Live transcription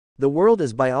The world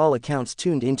is by all accounts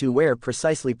tuned into where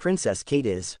precisely Princess Kate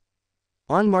is.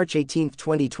 On March 18,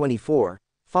 2024,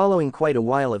 following quite a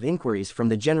while of inquiries from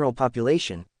the general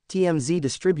population, TMZ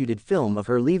distributed film of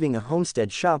her leaving a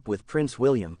homestead shop with Prince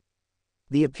William.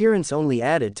 The appearance only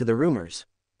added to the rumors.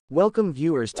 Welcome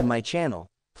viewers to my channel.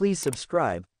 Please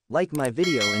subscribe, like my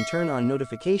video and turn on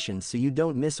notifications so you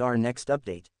don't miss our next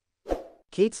update.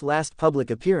 Kate's last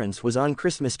public appearance was on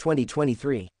Christmas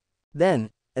 2023. Then,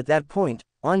 at that point,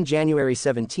 on January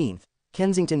 17,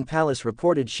 Kensington Palace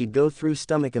reported she'd go through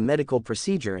a medical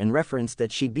procedure and referenced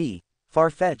that she'd be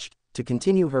far-fetched to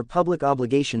continue her public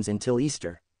obligations until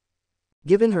Easter.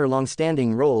 Given her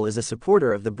long-standing role as a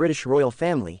supporter of the British royal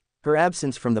family, her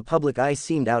absence from the public eye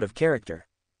seemed out of character.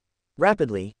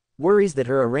 Rapidly, worries that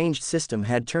her arranged system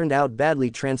had turned out badly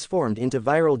transformed into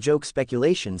viral joke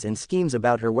speculations and schemes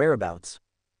about her whereabouts.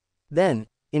 Then,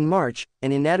 in March,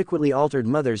 an inadequately altered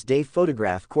Mother's Day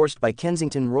photograph coursed by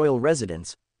Kensington royal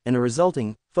residents, and a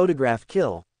resulting photograph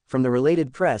kill from the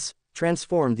related press,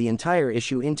 transformed the entire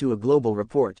issue into a global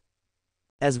report.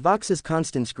 As Vox's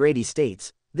Constance Grady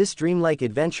states, this dreamlike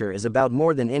adventure is about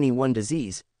more than any one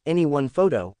disease, any one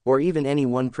photo, or even any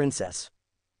one princess.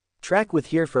 Track with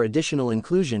here for additional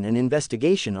inclusion and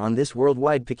investigation on this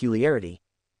worldwide peculiarity.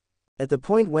 At the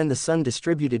point when The Sun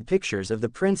distributed pictures of the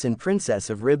Prince and Princess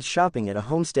of Ribs shopping at a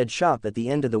homestead shop at the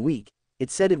end of the week,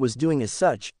 it said it was doing as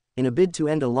such, in a bid to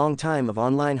end a long time of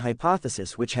online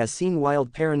hypothesis which has seen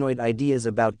wild paranoid ideas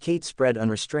about Kate spread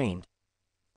unrestrained.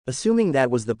 Assuming that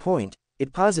was the point,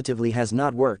 it positively has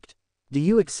not worked. Do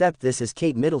you accept this as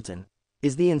Kate Middleton?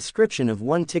 Is the inscription of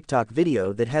one TikTok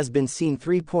video that has been seen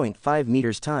 3.5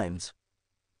 meters times.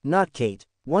 Not Kate.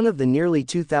 One of the nearly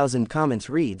 2,000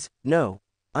 comments reads, "No,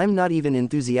 I'm not even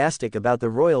enthusiastic about the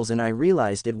royals and I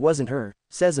realized it wasn't her,"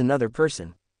 says another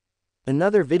person.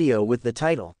 Another video with the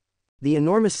title, "The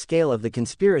enormous scale of the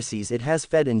conspiracies it has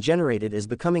fed and generated is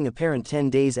becoming apparent 10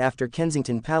 days after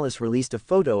Kensington Palace released a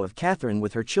photo of Catherine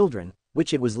with her children,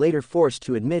 which it was later forced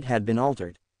to admit had been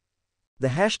altered." The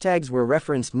hashtags were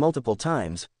referenced multiple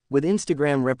times, with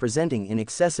Instagram representing in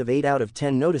excess of 8 out of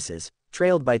 10 notices,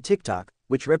 trailed by TikTok,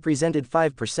 which represented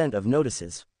 5% of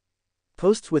notices.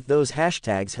 Posts with those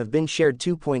hashtags have been shared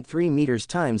 2.3 meters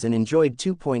times and enjoyed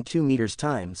 2.2 meters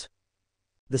times.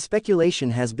 The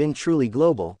speculation has been truly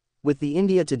global, with the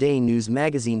India Today News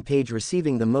magazine page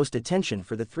receiving the most attention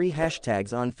for the 3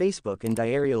 hashtags on Facebook and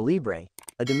Diario Libre,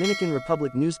 a Dominican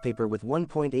Republic newspaper with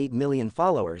 1.8 million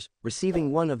followers,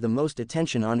 receiving one of the most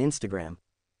attention on Instagram.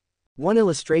 One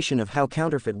illustration of how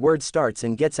counterfeit word starts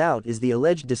and gets out is the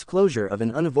alleged disclosure of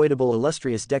an unavoidable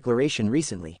illustrious declaration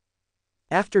recently.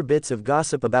 After bits of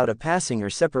gossip about a passing or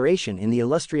separation in the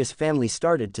illustrious family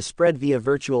started to spread via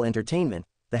virtual entertainment,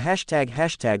 the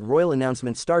hashtag royal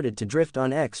announcement started to drift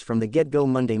on X from the get-go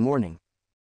Monday morning.